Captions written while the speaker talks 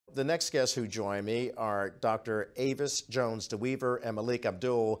The next guests who join me are Dr. Avis Jones-DeWeever and Melik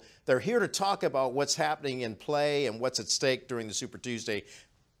Abdul. They're here to talk about what's happening in play and what's at stake during the Super Tuesday.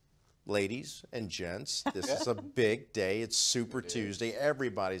 Ladies and gents, this is a big day. It's Super Tuesday.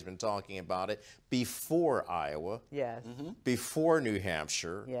 Everybody's been talking about it before Iowa, yes, before New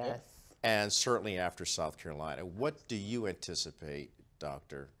Hampshire, yes, and certainly after South Carolina. What do you anticipate,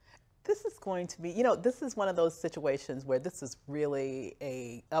 Doctor? This is going to be, this is one of those situations where this is really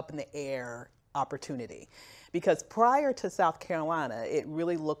a up in the air opportunity. Because prior to South Carolina, it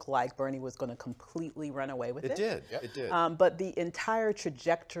really looked like Bernie was going to completely run away with it. It did, it did. But the entire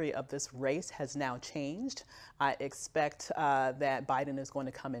trajectory of this race has now changed. I expect that Biden is going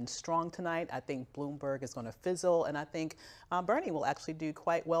to come in strong tonight. I think Bloomberg is going to fizzle, and I think Bernie will actually do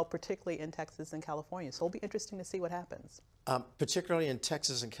quite well, particularly in Texas and California. So it'll be interesting to see what happens. Particularly in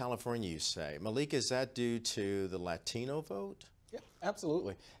Texas and California, you say. Malik, is that due to the Latino vote? Yeah,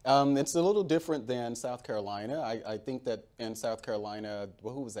 absolutely. It's a little different than South Carolina. I think that in South Carolina,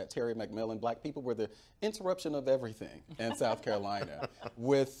 well, who was that? Terry McMillan. Black people were the interruption of everything in South Carolina.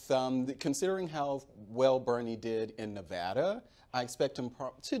 With considering how well Bernie did in Nevada, I expect him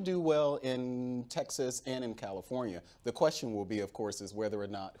to do well in Texas and in California. The question will be, of course, is whether or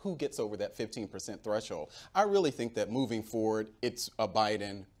not who gets over that 15% threshold. I really think that moving forward, it's a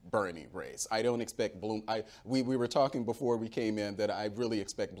Biden-Bernie race. I don't expect we were talking before we came in that I really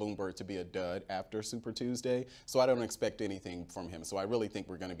expect Bloomberg to be a dud after Super Tuesday, so I don't expect anything from him. So I really think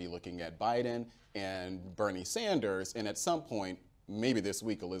we're going to be looking at Biden and Bernie Sanders, and at some point, maybe this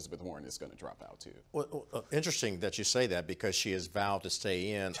week, Elizabeth Warren is going to drop out too. Well, interesting that you say that because she has vowed to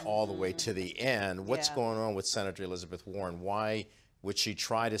stay in all the way to the end. What's going on with Senator Elizabeth Warren? Why would she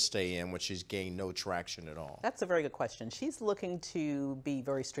try to stay in when she's gained no traction at all? That's a very good question. She's looking to be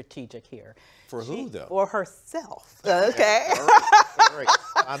very strategic here. For who, though? For herself. Okay. All right.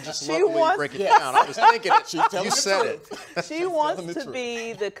 I'm just loving when you break it down. I was thinking it. You said it. She wants to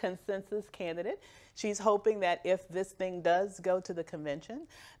be the consensus candidate. She's hoping that if this thing does go to the convention,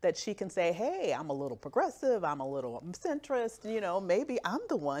 that she can say, hey, I'm a little progressive, I'm a little centrist, maybe I'm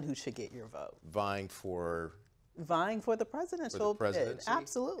the one who should get your vote. Vying for the presidential bid.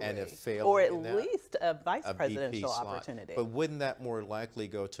 Absolutely. And if failed, or at least a vice presidential opportunity. But wouldn't that more likely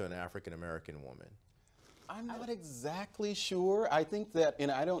go to an African-American woman? I'm not exactly sure. I think that, and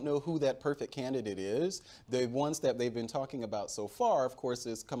I don't know who that perfect candidate is. The ones that they've been talking about so far, of course,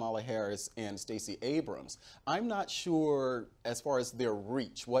 is Kamala Harris and Stacey Abrams. I'm not sure as far as their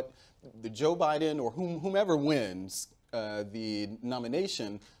reach, what the Joe Biden or whomever wins the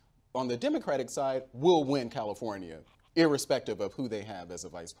nomination on the Democratic side will win California, irrespective of who they have as a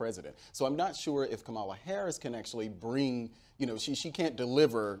vice president. So I'm not sure if Kamala Harris can actually bring, she can't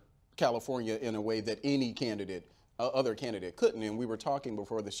deliver California in a way that any candidate, other candidate couldn't. And we were talking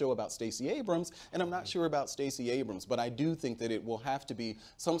before the show about Stacey Abrams, and I'm not sure about Stacey Abrams, but I do think that it will have to be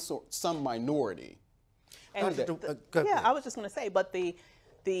some minority. And I was just going to say, but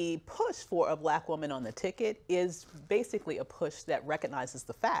the push for a black woman on the ticket is basically a push that recognizes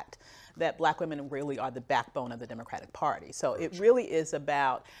the fact that black women really are the backbone of the Democratic Party. So it really is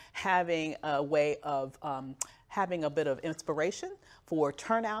about having a way of having a bit of inspiration for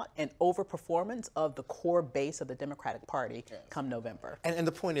turnout and overperformance of the core base of the Democratic Party come November. And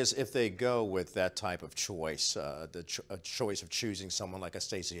the point is, if they go with that type of choice, a choice of choosing someone like a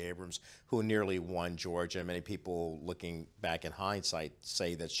Stacey Abrams, who nearly won Georgia, many people looking back in hindsight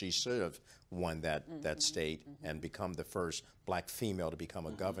say that she should have won that state and become the first black female to become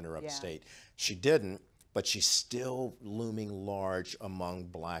a governor of the state. She didn't. But she's still looming large among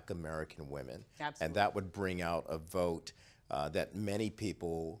black American women. Absolutely. And that would bring out a vote that many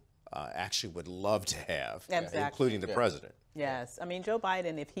people actually would love to have, including the president. Yes. I mean, Joe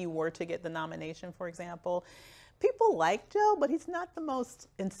Biden, if he were to get the nomination, for example, people like Joe, but he's not the most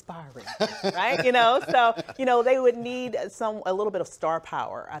inspiring, right? So, they would need a little bit of star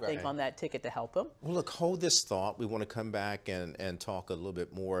power, I think, on that ticket to help him. Well, look, hold this thought. We want to come back and talk a little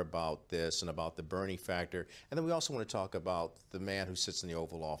bit more about this and about the Bernie factor. And then we also want to talk about the man who sits in the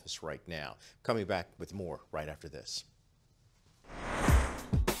Oval Office right now. Coming back with more right after this.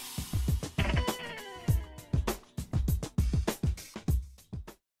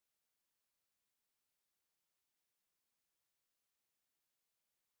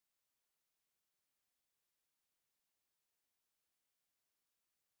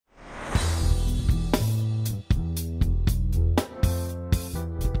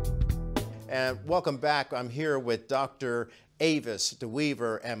 And welcome back. I'm here with Dr. Avis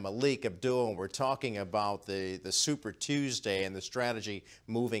DeWeever and Melik Abdul, and we're talking about the Super Tuesday and the strategy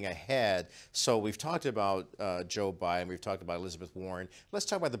moving ahead. So we've talked about Joe Biden, we've talked about Elizabeth Warren. Let's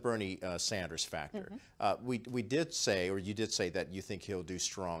talk about the Bernie Sanders factor. We did say, or you did say, that you think he'll do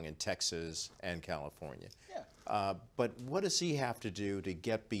strong in Texas and California. Yeah. But what does he have to do to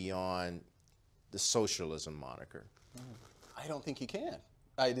get beyond the socialism moniker? I don't think he can.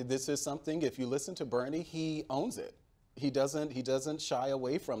 This is something, if you listen to Bernie, he owns it. He doesn't shy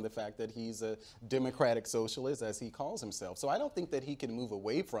away from the fact that he's a democratic socialist, as he calls himself. So I don't think that he can move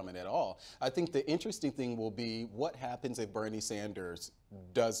away from it at all. I think the interesting thing will be what happens if Bernie Sanders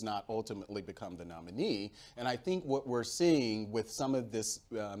does not ultimately become the nominee. And I think what we're seeing with some of this,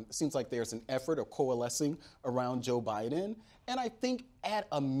 seems like there's an effort of coalescing around Joe Biden. And I think at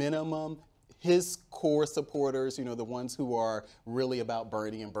a minimum, his core supporters, you know, the ones who are really about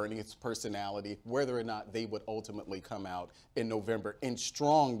Bernie and Bernie's personality, whether or not they would ultimately come out in November in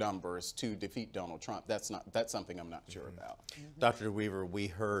strong numbers to defeat Donald Trump, that's something I'm not sure about. Dr. DeWeever, we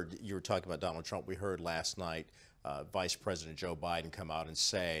heard, you were talking about Donald Trump, we heard last night Vice President Joe Biden come out and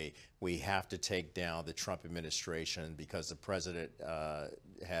say we have to take down the Trump administration because the president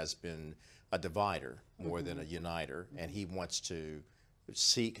has been a divider more than a uniter, and he wants to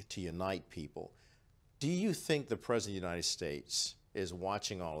seek to unite people. Do you think the President of the United States is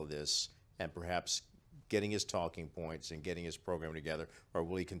watching all of this and perhaps getting his talking points and getting his program together, or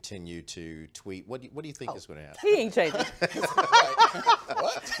will he continue to tweet? What do you think is going to happen? He ain't changing.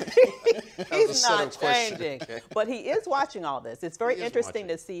 What? He's not changing. Okay. But he is watching all this. It's very interesting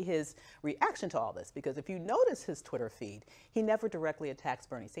to see his reaction to all this, because if you notice his Twitter feed, he never directly attacks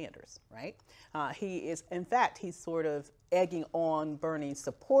Bernie Sanders, right? He is, in fact, he's sort of egging on Bernie's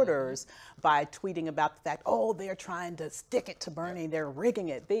supporters by tweeting about the fact, oh, they're trying to stick it to Bernie, they're rigging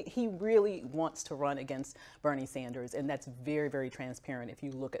it. He really wants to run against Bernie Sanders, and that's very, very transparent if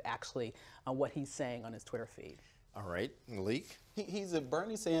you look at actually what he's saying on his Twitter feed. All right, Melik?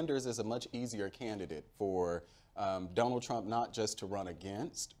 Bernie Sanders is a much easier candidate for Donald Trump not just to run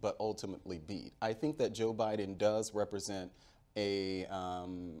against, but ultimately beat. I think that Joe Biden does represent a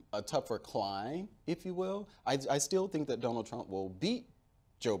tougher climb, if you will. I still think that Donald Trump will beat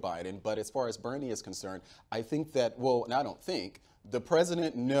Joe Biden, but as far as Bernie is concerned, I think that, well, and I don't think, the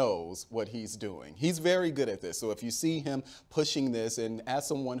president knows what he's doing. He's very good at this. So if you see him pushing this, and as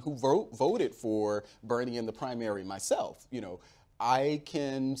someone who voted for Bernie in the primary myself, you know, I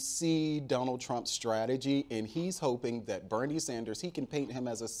can see Donald Trump's strategy, and he's hoping that Bernie Sanders, he can paint him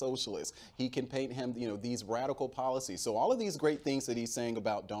as a socialist. He can paint him, you know, these radical policies. So all of these great things that he's saying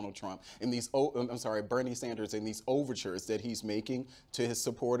about Donald Trump and these, Bernie Sanders, and these overtures that he's making to his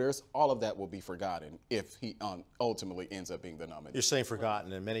supporters, all of that will be forgotten if he ultimately ends up being the nominee. You're saying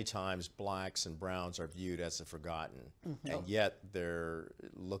forgotten, and many times blacks and browns are viewed as the forgotten, and yet they're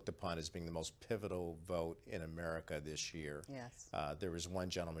looked upon as being the most pivotal vote in America this year. Yes. There was one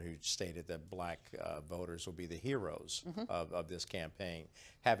gentleman who stated that black voters will be the heroes of this campaign.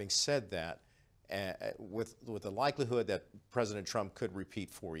 Having said that, with the likelihood that President Trump could repeat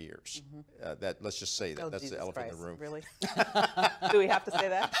 4 years, that let's just say that that's Jesus the elephant Christ. in the room. Really? Do we have to say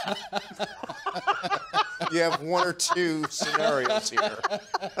that? You have one or two scenarios here.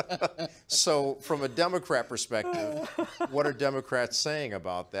 So from a Democrat perspective, what are Democrats saying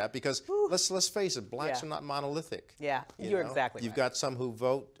about that? Because let's face it, blacks are not monolithic. Yeah, you're exactly You've right. got some who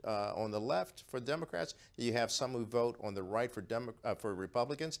vote on the left for Democrats. You have some who vote on the right for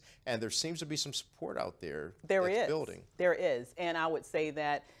Republicans, and there seems to be some support out there. There that's is. building. There is, and I would say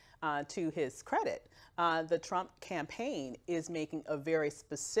that to his credit, the Trump campaign is making a very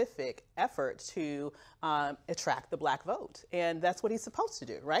specific effort to attract the black vote. And that's what he's supposed to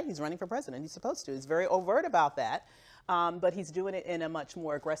do, right? He's running for president. He's supposed to. He's very overt about that. But he's doing it in a much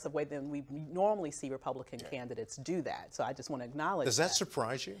more aggressive way than we normally see Republican candidates do that. So I just want to acknowledge Does that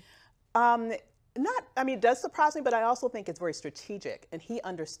surprise you? It does surprise me, but I also think it's very strategic. And he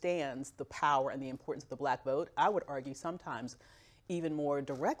understands the power and the importance of the black vote. I would argue sometimes even more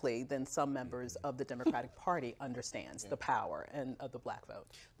directly than some members of the Democratic Party understands the power of the black vote.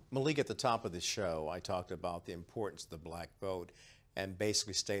 Melik, at the top of the show, I talked about the importance of the black vote and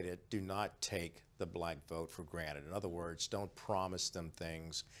basically stated, do not take the black vote for granted. In other words, don't promise them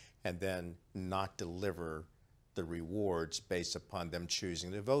things and then not deliver the rewards based upon them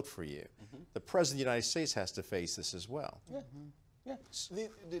choosing to vote for you. The President of the United States has to face this as well. Yeah.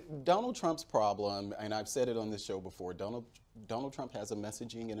 Donald Trump's problem, and I've said it on this show before, Donald Trump has a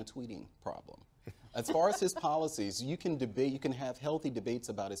messaging and a tweeting problem. As far as his policies, you can debate, you can have healthy debates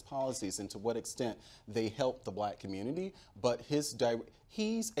about his policies and to what extent they help the black community, but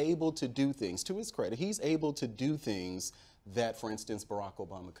he's able to do things, to his credit, he's able to do things that, for instance, Barack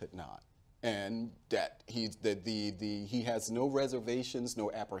Obama could not. And that he has no reservations,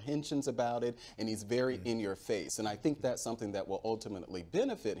 no apprehensions about it, and he's very in your face. And I think that's something that will ultimately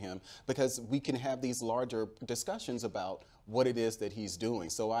benefit him, because we can have these larger discussions about what it is that he's doing.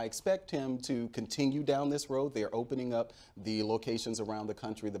 So I expect him to continue down this road. They're opening up the locations around the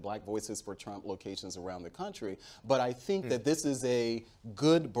country, the Black Voices for Trump locations around the country. But I think that this is a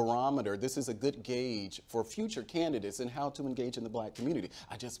good barometer. This is a good gauge for future candidates and how to engage in the Black community.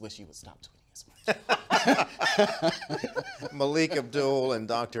 I just wish you would stop tweeting as much. Melik Abdul and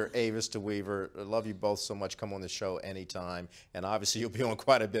Dr. Avis DeWeever, I love you both so much. Come on the show anytime. And obviously you'll be on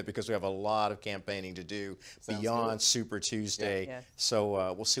quite a bit because we have a lot of campaigning to do beyond Super Tuesday. Yeah.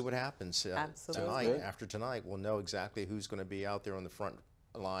 So we'll see what happens tonight. After tonight, we'll know exactly who's going to be out there on the front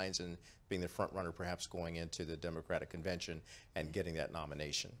lines and being the front runner, perhaps going into the Democratic convention and getting that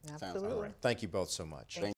nomination. Absolutely. All right. Thank you both so much.